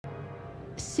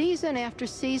season after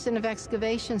season of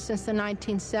excavation since the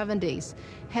 1970s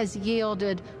has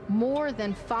yielded more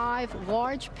than 5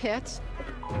 large pits.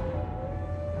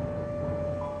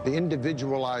 The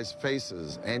individualized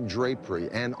faces and drapery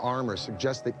and armor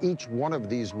suggest that each one of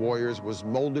these warriors was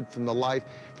molded from the life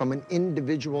from an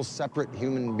individual, separate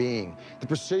human being. The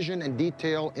precision and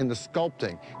detail in the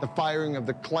sculpting, the firing of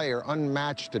the clay are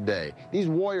unmatched today. These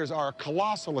warriors are a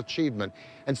colossal achievement,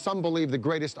 and some believe the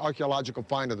greatest archaeological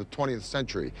find of the 20th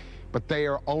century. But they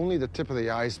are only the tip of the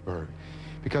iceberg,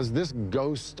 because this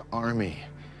ghost army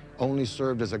only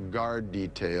served as a guard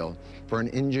detail for an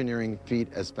engineering feat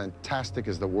as fantastic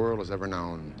as the world has ever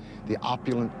known, the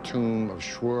opulent tomb of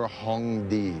Shwe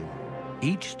Hongdi.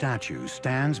 Each statue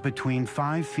stands between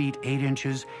 5 feet 8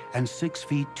 inches and 6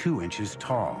 feet 2 inches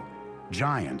tall,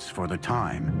 giants for the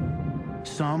time.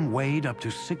 Some weighed up to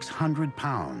 600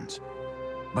 pounds.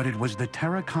 But it was the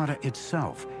terracotta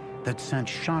itself that sent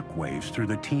shockwaves through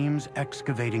the teams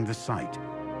excavating the site.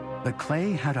 The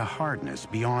clay had a hardness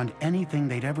beyond anything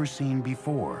they'd ever seen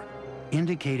before,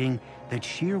 indicating that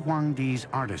Shwe Hongdi's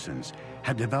artisans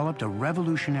had developed a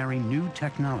revolutionary new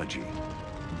technology,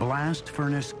 blast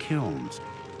furnace kilns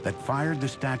that fired the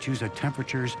statues at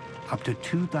temperatures up to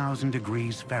 2,000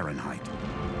 degrees Fahrenheit.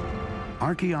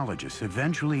 Archaeologists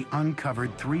eventually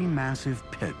uncovered 3 massive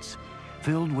pits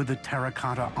filled with the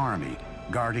terracotta army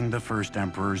guarding the first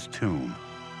emperor's tomb.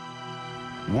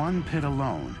 One pit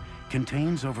alone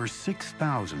contains over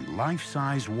 6,000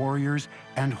 life-size warriors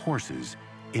and horses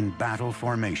in battle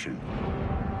formation.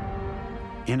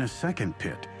 In a second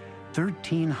pit,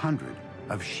 1,300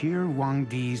 of Shwe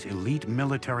Hongdi's elite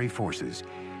military forces,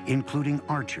 including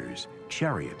archers,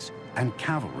 chariots, and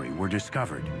cavalry, were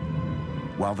discovered.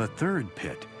 While the third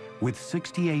pit, with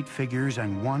 68 figures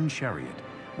and 1 chariot,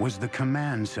 was the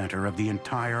command center of the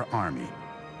entire army,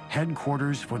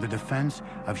 headquarters for the defense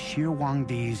of Shwe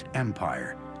Hongdi's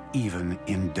empire, even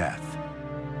in death.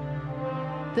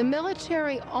 The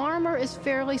military armor is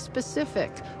fairly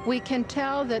specific. We can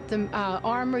tell that the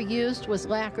armor used was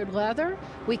lacquered leather.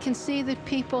 We can see that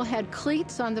people had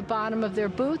cleats on the bottom of their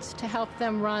boots to help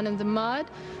them run in the mud.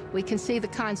 We can see the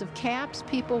kinds of caps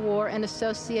people wore and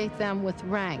associate them with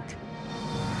rank.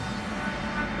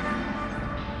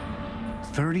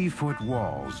 30-foot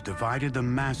walls divided the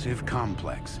massive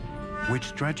complex, which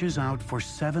stretches out for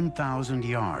 7,000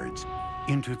 yards,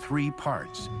 into 3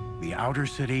 parts, the outer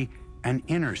city and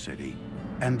inner city,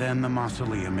 and then the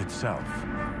mausoleum itself.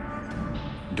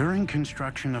 During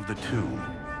construction of the tomb,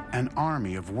 an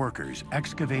army of workers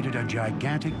excavated a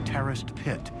gigantic terraced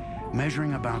pit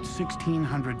measuring about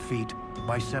 1,600 feet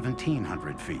by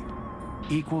 1,700 feet,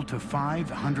 equal to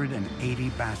 580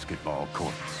 basketball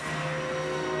courts.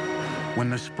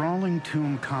 When the sprawling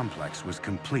tomb complex was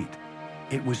complete,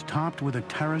 it was topped with a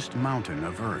terraced mountain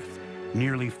of earth,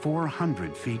 nearly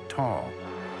 400 feet tall.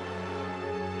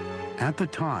 At the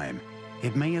time,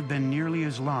 it may have been nearly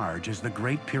as large as the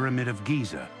Great Pyramid of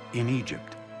Giza in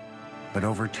Egypt. But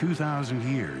over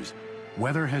 2,000 years,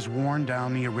 weather has worn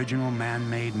down the original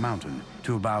man-made mountain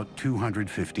to about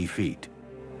 250 feet.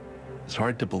 It's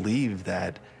hard to believe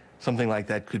that something like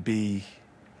that could be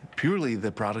purely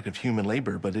the product of human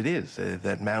labor, but it is.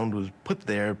 That mound was put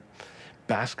there,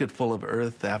 basket full of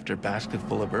earth after basket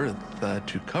full of earth,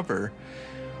 to cover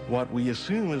what we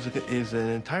assume is an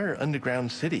entire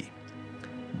underground city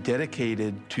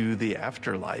dedicated to the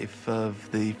afterlife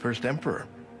of the first emperor.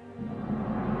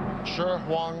 Shwe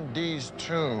Hongdi's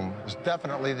tomb was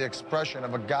definitely the expression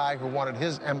of a guy who wanted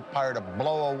his empire to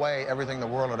blow away everything the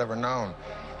world had ever known.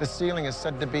 The ceiling is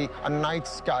said to be a night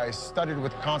sky studded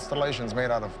with constellations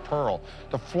made out of pearl.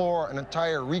 The floor, an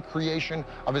entire recreation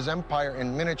of his empire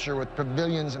in miniature with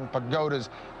pavilions and pagodas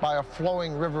by a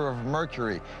flowing river of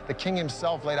mercury. The king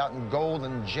himself laid out in gold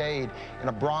and jade in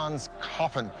a bronze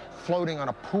coffin floating on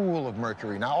a pool of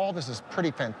mercury. Now, all this is pretty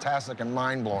fantastic and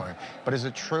mind-blowing, but is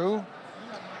it true?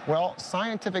 Well,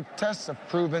 scientific tests have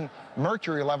proven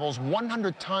mercury levels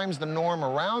 100 times the norm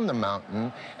around the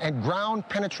mountain, and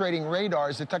ground-penetrating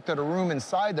radars detected a room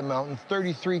inside the mountain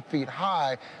 33 feet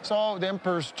high. So the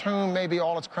emperor's tomb may be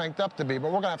all it's cranked up to be, but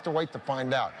we're going to have to wait to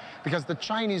find out, because the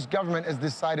Chinese government has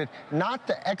decided not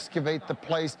to excavate the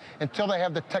place until they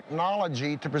have the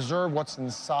technology to preserve what's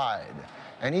inside.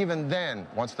 And even then,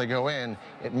 once they go in,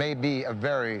 it may be a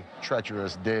very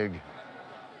treacherous dig.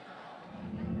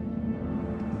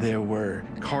 There were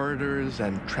corridors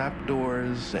and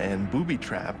trapdoors and booby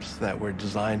traps that were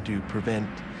designed to prevent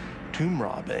tomb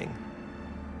robbing.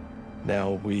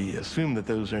 Now, we assume that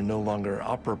those are no longer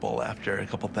operable after a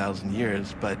couple thousand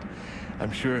years, but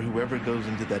I'm sure whoever goes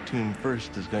into that tomb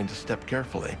first is going to step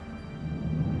carefully.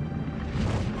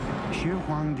 Shi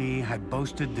Huangdi had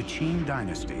boasted the Qin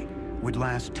dynasty would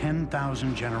last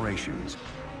 10,000 generations.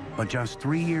 But just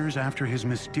 3 years after his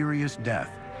mysterious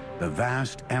death, the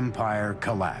vast empire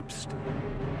collapsed.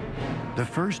 The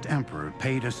first emperor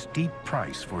paid a steep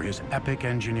price for his epic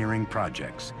engineering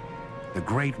projects. The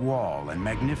Great Wall and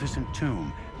magnificent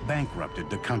tomb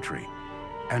bankrupted the country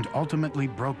and ultimately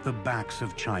broke the backs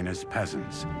of China's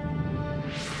peasants.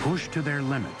 Pushed to their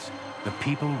limits, the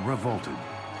people revolted,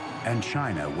 and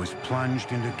China was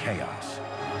plunged into chaos.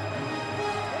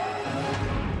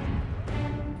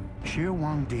 Shi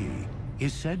Huangdi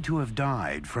is said to have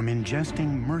died from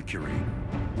ingesting mercury,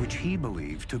 which he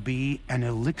believed to be an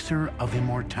elixir of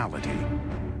immortality.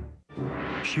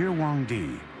 Shi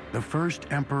Huangdi, the first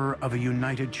emperor of a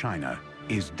united China,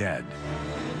 is dead.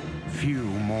 Few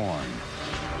mourn.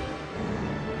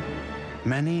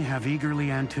 Many have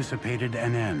eagerly anticipated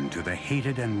an end to the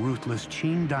hated and ruthless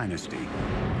Qin dynasty.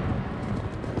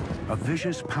 A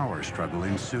vicious power struggle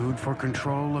ensued for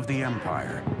control of the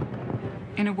empire.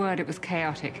 In a word, it was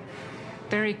chaotic.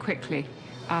 Very quickly,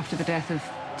 after the death of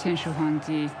Qin Shi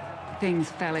Huangdi,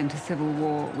 things fell into civil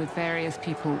war with various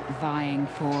people vying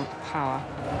for power.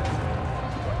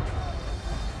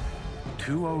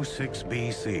 206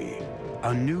 BC,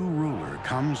 a new ruler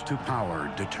comes to power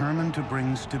determined to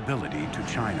bring stability to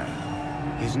China.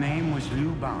 His name was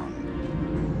Liu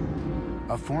Bang,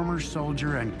 a former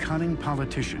soldier and cunning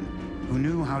politician who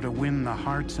knew how to win the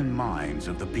hearts and minds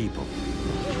of the people.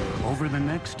 Over the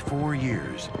next 4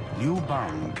 years, Liu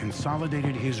Bang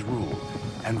consolidated his rule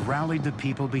and rallied the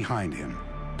people behind him.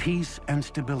 Peace and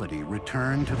stability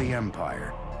returned to the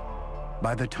empire.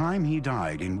 By the time he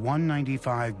died in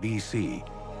 195 BC,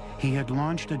 he had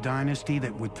launched a dynasty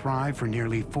that would thrive for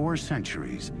nearly 4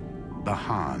 centuries, the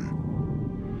Han.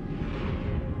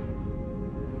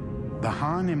 The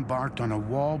Han embarked on a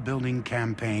wall-building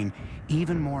campaign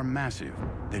even more massive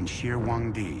than Shi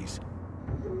Huangdi's.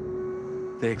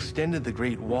 They extended the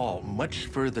Great Wall much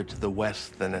further to the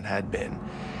west than it had been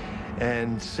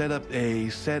and set up a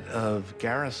set of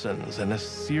garrisons and a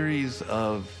series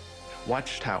of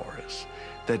watchtowers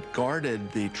that guarded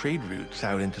the trade routes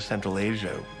out into Central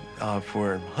Asia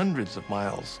for hundreds of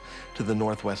miles to the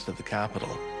northwest of the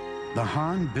capital. The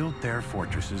Han built their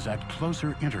fortresses at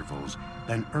closer intervals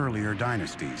than earlier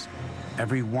dynasties,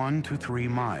 every 1 to 3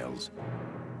 miles.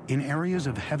 In areas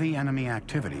of heavy enemy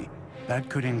activity, that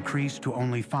could increase to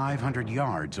only 500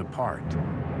 yards apart.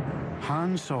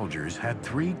 Han soldiers had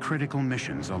 3 critical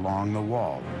missions along the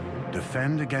wall: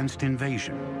 defend against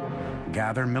invasion,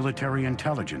 gather military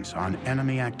intelligence on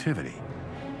enemy activity,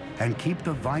 and keep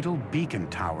the vital beacon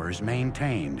towers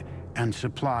maintained and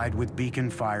supplied with beacon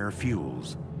fire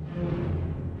fuels.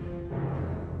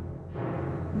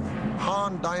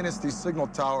 Han Dynasty signal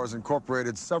towers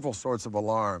incorporated several sorts of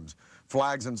alarms.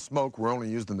 Flags and smoke were only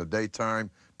used in the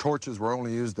daytime. Torches were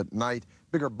only used at night.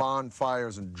 Bigger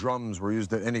bonfires and drums were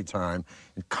used at any time.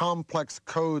 And complex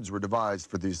codes were devised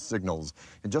for these signals.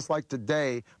 And just like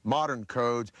today, modern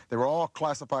codes, they were all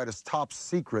classified as top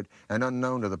secret and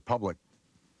unknown to the public.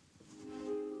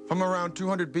 From around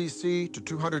 200 BC to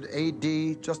 200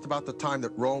 AD, just about the time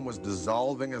that Rome was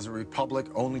dissolving as a republic,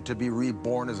 only to be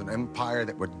reborn as an empire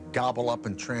that would gobble up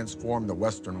and transform the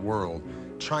Western world,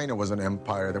 China was an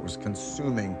empire that was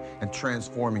consuming and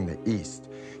transforming the East.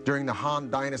 During the Han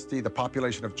Dynasty, the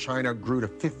population of China grew to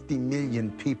 50 million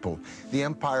people. The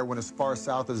empire went as far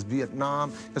south as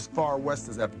Vietnam, as far west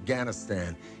as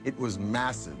Afghanistan. It was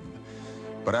massive.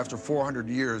 But after 400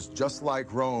 years, just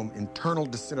like Rome, internal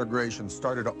disintegration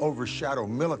started to overshadow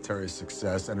military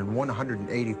success, and in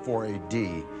 184 AD,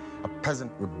 a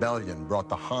peasant rebellion brought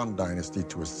the Han Dynasty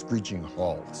to a screeching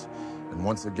halt. And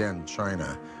once again,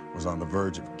 China was on the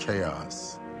verge of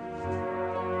chaos.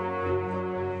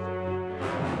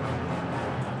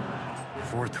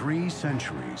 For 3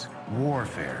 centuries,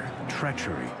 warfare,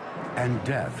 treachery, and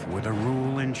death were the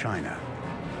rule in China.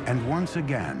 And once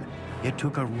again, it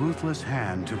took a ruthless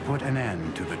hand to put an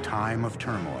end to the time of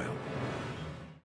turmoil.